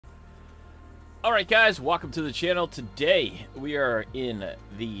Alright guys, welcome to the channel. Today we are in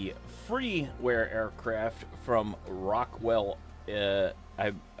the freeware aircraft from Rockwell. I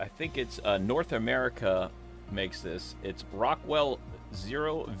think it's North America makes this. It's Rockwell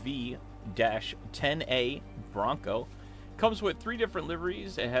 0V-10A Bronco. Comes with 3 different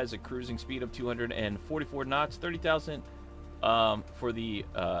liveries. It has a cruising speed of 244 knots, 30,000 for the,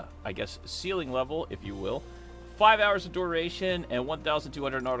 I guess, ceiling level, if you will. 5 hours of duration and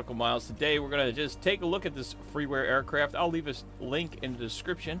 1,200 nautical miles. Today we're going to just take a look at this freeware aircraft. I'll leave a link in the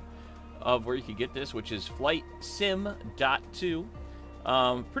description of where you can get this, which is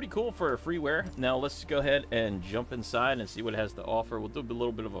flightsim.2. Pretty cool for a freeware. Now let's go ahead and jump inside and see what it has to offer. We'll do a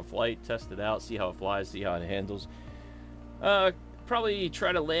little bit of a flight, test it out, see how it flies, see how it handles. Probably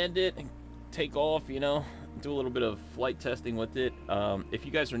try to land it and take off, you know. Do a little bit of flight testing with it. If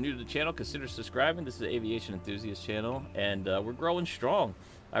you guys are new to the channel, consider subscribing. This is an aviation enthusiast channel, and we're growing strong.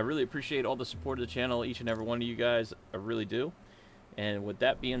 I really appreciate all the support of the channel, each and every one of you guys. I really do. And with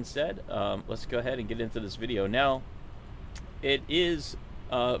that being said, let's go ahead and get into this video. Now, it is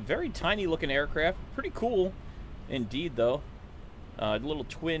a very tiny looking aircraft. Pretty cool indeed, though. A little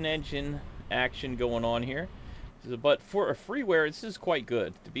twin engine action going on here. But for a freeware, this is quite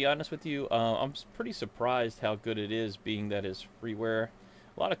good. To be honest with you, I'm pretty surprised how good it is, being that it's freeware.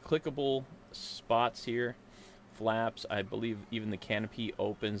 A lot of clickable spots here. Flaps. I believe even the canopy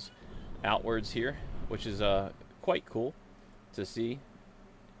opens outwards here, which is quite cool to see.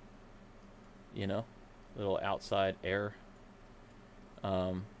 You know, little outside air.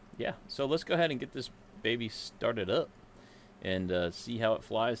 Yeah, so let's go ahead and get this baby started up. And see how it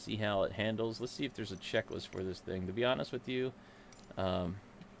flies, see how it handles. Let's see if there's a checklist for this thing. To be honest with you, I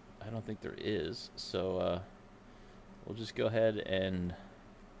don't think there is. So we'll just go ahead and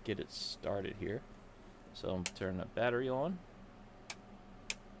get it started here. So I'm turning the battery on.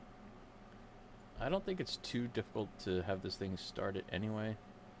 I don't think it's too difficult to have this thing started anyway.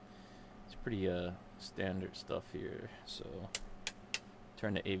 It's pretty standard stuff here. So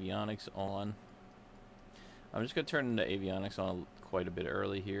turn the avionics on. I'm just going to turn the avionics on quite a bit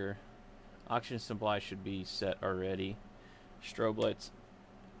early here. Oxygen supply should be set already. Strobe lights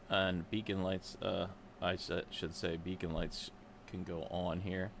and beacon lights, should say beacon lights can go on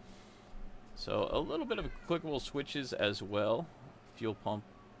here. So a little bit of clickable switches as well. Fuel pump,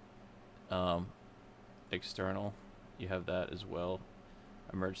 external, you have that as well.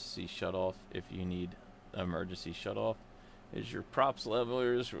 Emergency shutoff if you need emergency shutoff. Is your props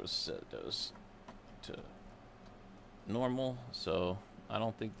levelers. We'll set those to normal, so I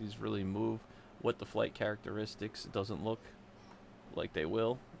don't think these really move. What the flight characteristics, it doesn't look like they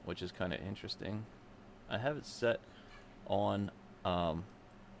will, which is kind of interesting. I have it set on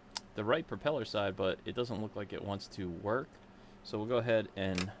the right propeller side, but it doesn't look like it wants to work, so we'll go ahead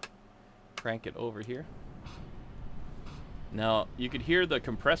and crank it over here. Now you could hear the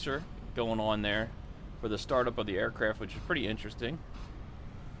compressor going on there for the startup of the aircraft, which is pretty interesting.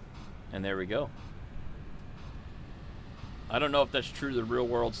 And there we go. I don't know if that's true to the real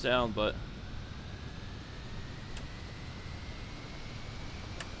world sound, but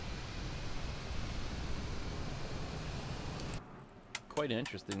quite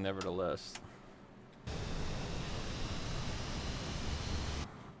interesting nevertheless.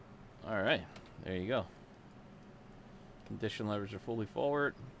 Alright, there you go. Condition levers are fully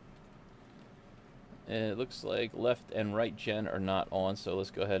forward. And it looks like left and right gen are not on, so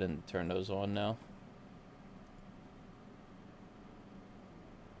let's go ahead and turn those on now.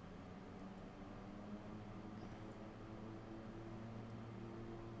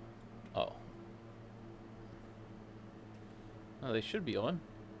 Oh, they should be on.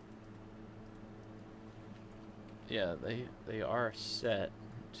 Yeah, they are set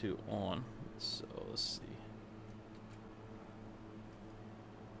to on. So let's see.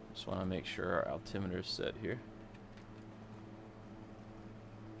 Just want to make sure our altimeter is set here.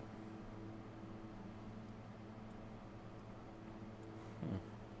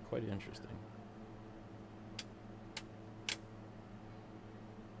 Quite interesting.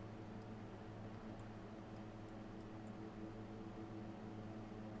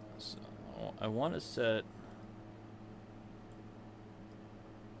 I want to set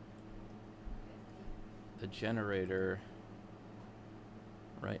the generator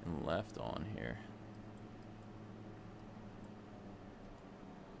right and left on here.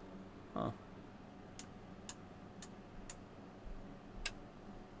 Huh.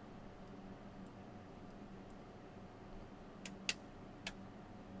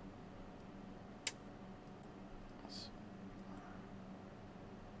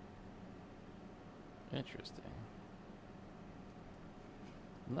 Interesting.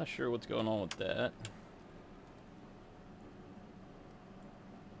 I'm not sure what's going on with that.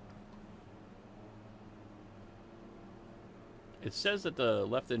 It says that the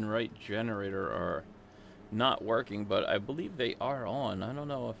left and right generator are not working, but I believe they are on. I don't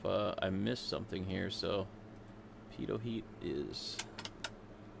know if I missed something here. So pitot heat is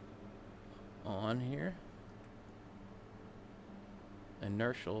on here.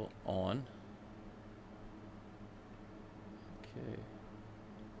 Inertial on. Okay.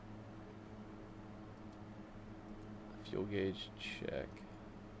 Fuel gauge check.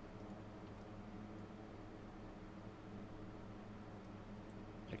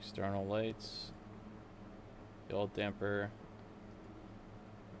 External lights. Yaw damper.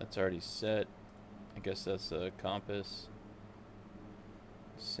 That's already set. I guess that's a compass.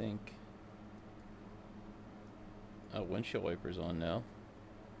 Sync. Oh, windshield wipers on now.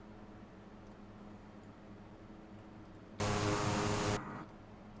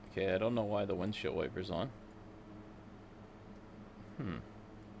 Okay, I don't know why the windshield wipers on.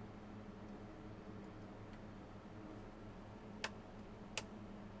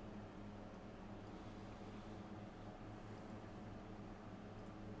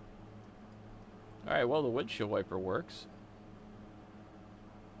 Alright, well, the windshield wiper works.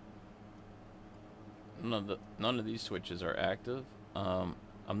 None of these switches are active. I'm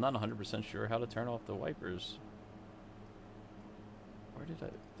not 100% sure how to turn off the wipers. Where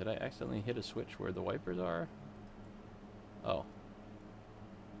did I accidentally hit a switch where the wipers are? Oh.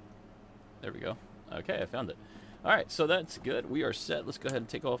 There we go. Okay, I found it. Alright, so that's good. We are set. Let's go ahead and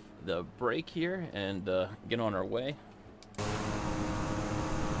take off the brake here and get on our way.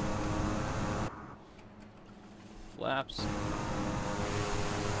 Flaps.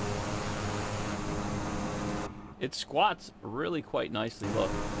 It squats really quite nicely, look.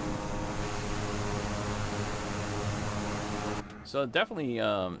 So it definitely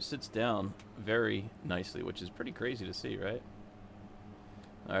sits down very nicely, which is pretty crazy to see, right?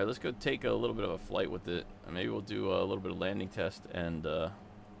 Alright, let's go take a little bit of a flight with it. Maybe we'll do a little bit of landing test and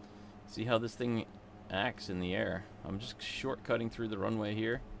see how this thing acts in the air. I'm just shortcutting through the runway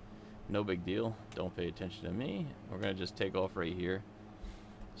here. No big deal. Don't pay attention to me. We're going to just take off right here.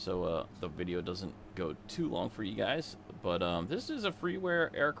 So the video doesn't go too long for you guys. But this is a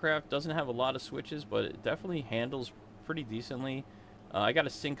freeware aircraft. Doesn't have a lot of switches, but it definitely handles pretty decently. I got to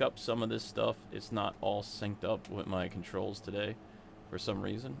sync up some of this stuff. It's not all synced up with my controls today for some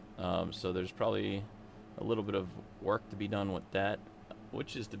reason. So there's probably a little bit of work to be done with that,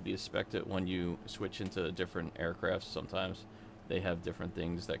 which is to be expected when you switch into different aircrafts. Sometimes they have different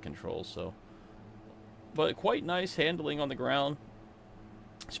things that control. So, but quite nice handling on the ground,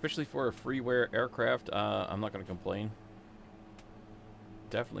 especially for a freeware aircraft. I'm not going to complain.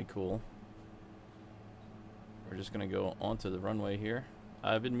 Definitely cool. We're just going to go onto the runway here.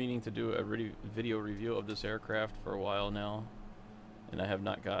 I've been meaning to do a video review of this aircraft for a while now, and I have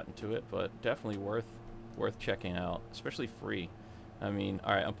not gotten to it, but definitely worth checking out, especially free. I mean,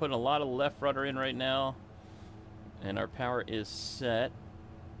 all right, I'm putting a lot of left rudder in right now, and our power is set,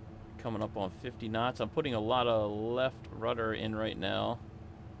 coming up on 50 knots. I'm putting a lot of left rudder in right now.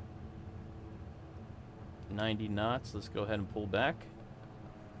 90 knots. Let's go ahead and pull back.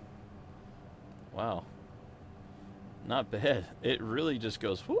 Wow. Not bad. It really just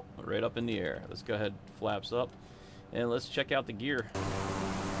goes whoop, right up in the air. Let's go ahead, flaps up, and let's check out the gear.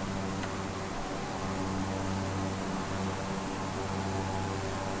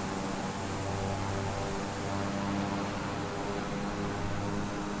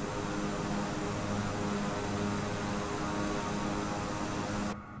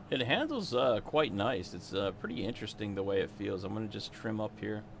 It handles quite nice. It's pretty interesting the way it feels. I'm going to just trim up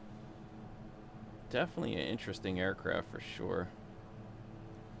here. Definitely an interesting aircraft for sure.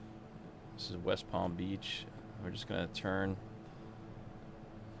 This is West Palm Beach. We're just going to turn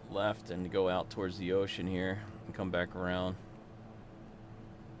left and go out towards the ocean here and come back around.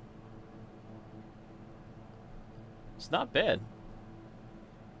 It's not bad.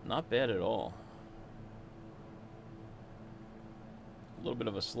 Not bad at all. A little bit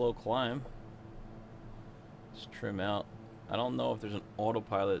of a slow climb. Just trim out. I don't know if there's an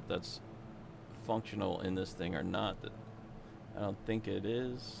autopilot that's functional in this thing or not. I don't think it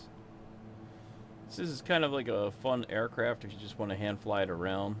is. This is kind of like a fun aircraft if you just want to hand fly it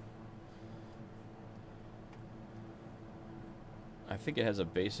around. I think it has a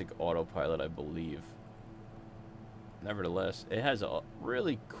basic autopilot, I believe. Nevertheless, it has a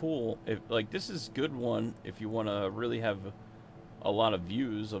really cool, this is a good one if you want to really have a lot of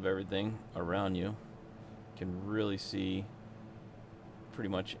views of everything around you. You can really see pretty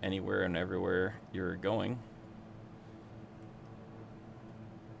much anywhere and everywhere you're going.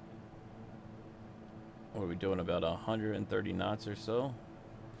 What are we doing? About 130 knots or so.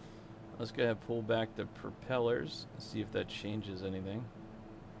 Let's go ahead and pull back the propellers and see if that changes anything.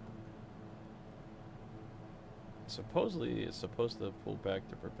 Supposedly, it's supposed to pull back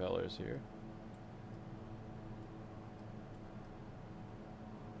the propellers here.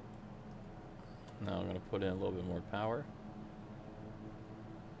 Now I'm going to put in a little bit more power.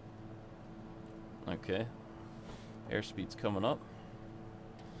 Okay. Airspeed's coming up.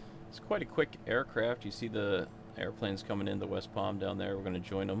 It's quite a quick aircraft. You see the airplanes coming in the West Palm down there. We're going to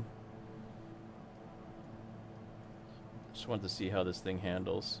join them. Just wanted to see how this thing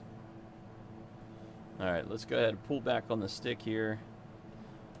handles. Alright, let's go ahead and pull back on the stick here.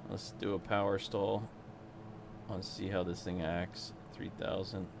 Let's do a power stall. Let's see how this thing acts.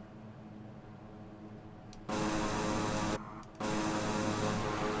 3,000.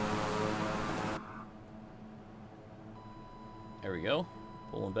 There we go.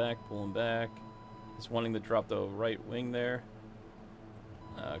 Pulling back, pulling back. Just wanting to drop the right wing there.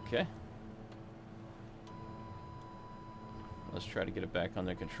 Okay. Let's try to get it back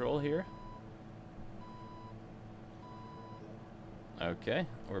under control here. Okay,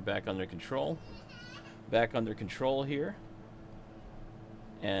 we're back under control. Back under control here.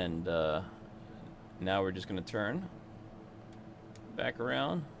 And now we're just going to turn back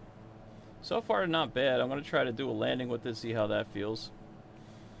around. So far, not bad. I'm going to try to do a landing with this, see how that feels.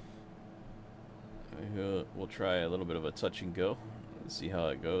 We'll try a little bit of a touch and go and see how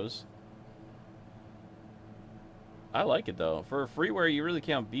it goes. I like it though. For a freeware, you really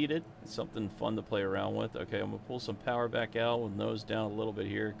can't beat it. It's something fun to play around with. Okay, I'm going to pull some power back out with nose down a little bit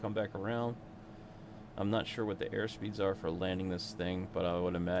here, come back around. I'm not sure what the airspeeds are for landing this thing, but I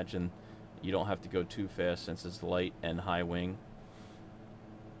would imagine you don't have to go too fast since it's light and high wing.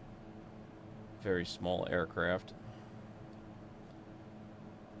 Very small aircraft.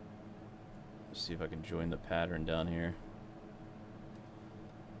 Let's see if I can join the pattern down here.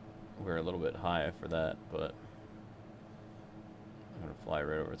 We're a little bit high for that, but I'm going to fly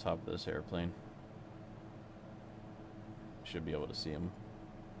right over the top of this airplane. Should be able to see them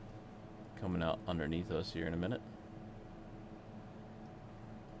coming out underneath us here in a minute.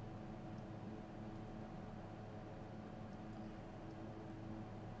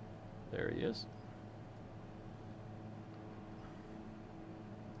 There he is.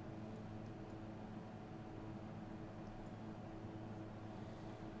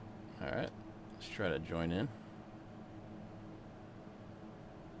 Alright, let's try to join in.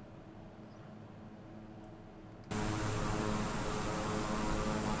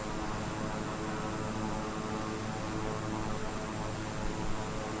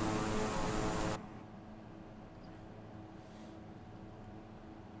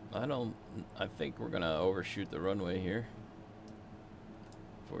 I think we're gonna overshoot the runway here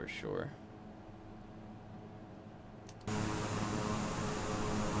for sure.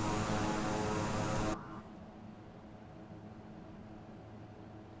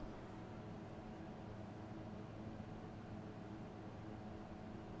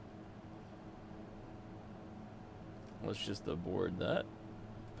 Let's just abort that.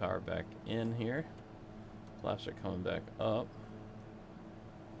 Power back in here. Flaps are coming back up.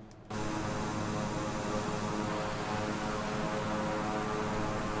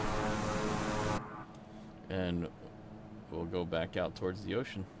 And we'll go back out towards the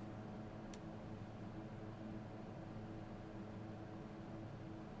ocean.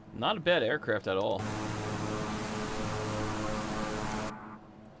 Not a bad aircraft at all.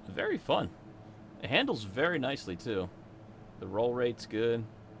 Very fun. It handles very nicely too. The roll rate's good.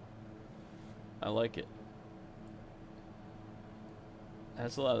 I like it.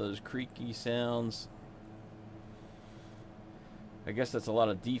 Has a lot of those creaky sounds. I guess that's a lot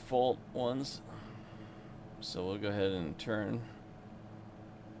of default ones. So we'll go ahead and turn.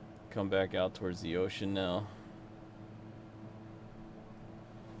 Come back out towards the ocean now.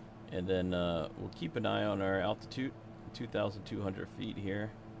 And then we'll keep an eye on our altitude, 2,200 feet here.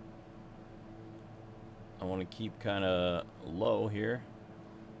 I want to keep kind of low here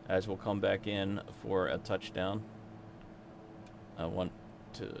as we'll come back in for a touchdown. I want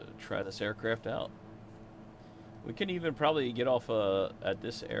to try this aircraft out. We can even probably get off at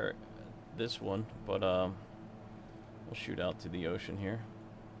this one, but we'll shoot out to the ocean here.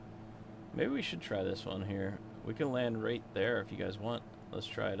 Maybe we should try this one here. We can land right there if you guys want. Let's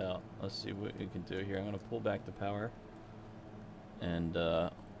try it out. Let's see what we can do here. I'm going to pull back the power. And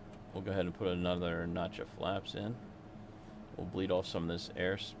we'll go ahead and put another notch of flaps in. We'll bleed off some of this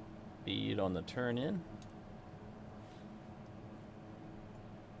airspeed on the turn in.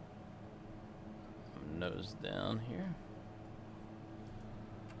 Nose down here.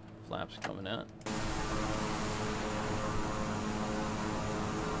 Flaps coming out.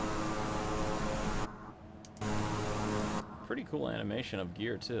 Pretty cool animation of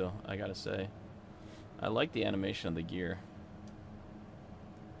gear too, I gotta say. I like the animation of the gear.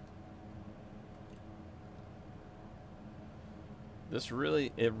 This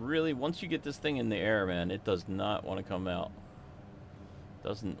really, once you get this thing in the air, man, it does not want to come out.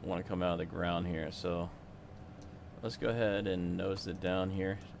 Doesn't want to come out of the ground here, so let's go ahead and nose it down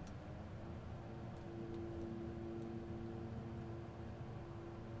here.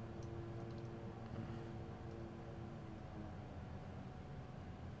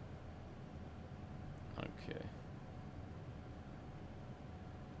 Okay.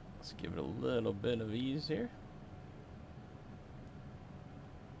 Let's give it a little bit of ease here.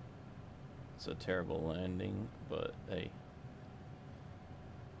 It's a terrible landing, but hey.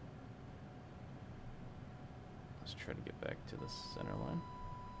 Let's try to get back to the center line.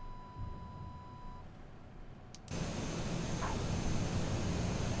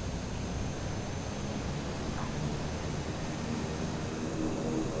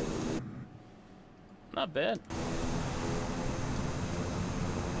 Not bad.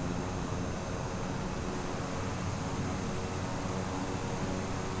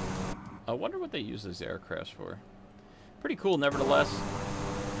 I wonder what they use these aircrafts for. Pretty cool, nevertheless.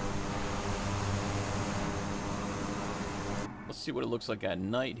 Let's see what it looks like at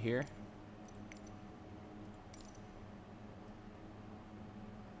night here.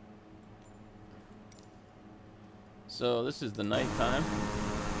 So this is the nighttime.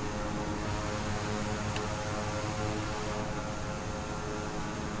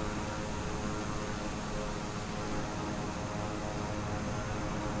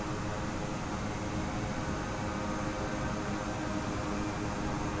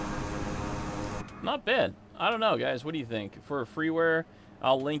 Not bad. I don't know, guys. What do you think? For freeware,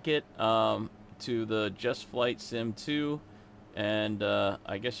 I'll link it to the Just Flight Sim 2. And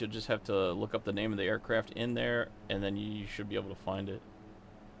I guess you'll just have to look up the name of the aircraft in there, and then you should be able to find it.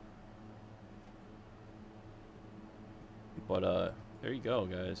 But there you go,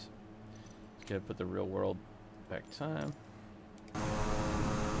 guys. Let's go put the real world back time.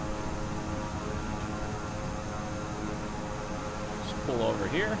 Just pull over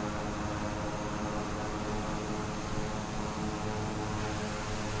here.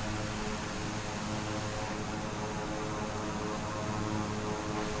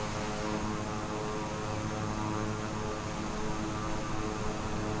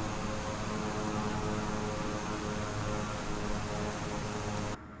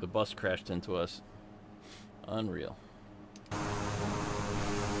 The bus crashed into us. Unreal.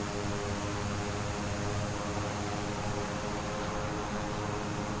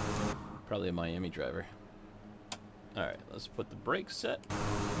 Probably a Miami driver. Alright, let's put the brakes set.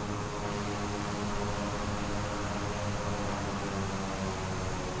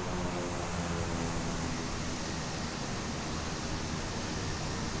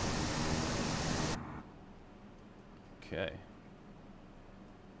 Okay.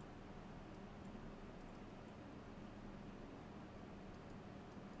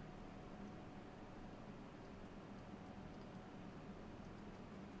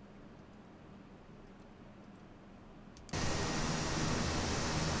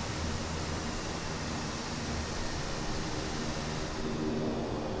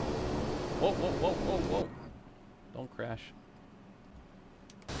 Whoa, whoa, whoa, whoa, whoa. Don't crash.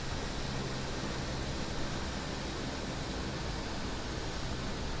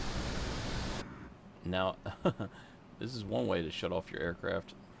 Now, this is one way to shut off your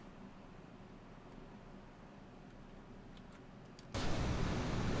aircraft.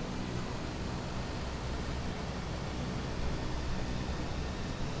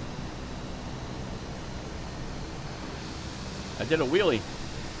 I did a wheelie.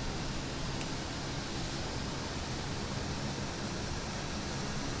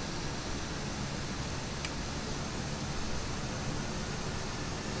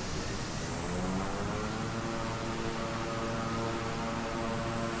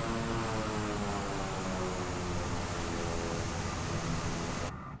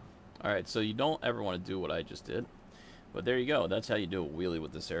 Alright, so you don't ever want to do what I just did. But there you go. That's how you do a wheelie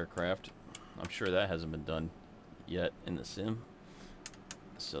with this aircraft. I'm sure that hasn't been done yet in the sim.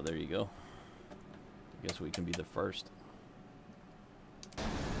 So there you go. I guess we can be the first.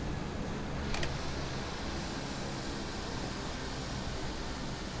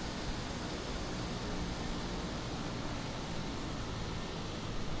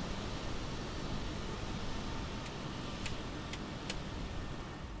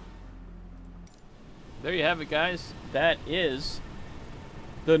 There you have it, guys. That is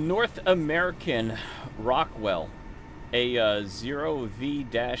the North American Rockwell, a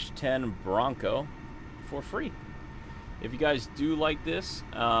 0V-10 Bronco for free. If you guys do like this,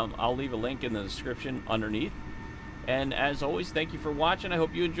 I'll leave a link in the description underneath. And as always, thank you for watching. I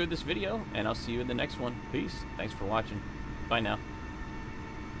hope you enjoyed this video, and I'll see you in the next one. Peace. Thanks for watching. Bye now.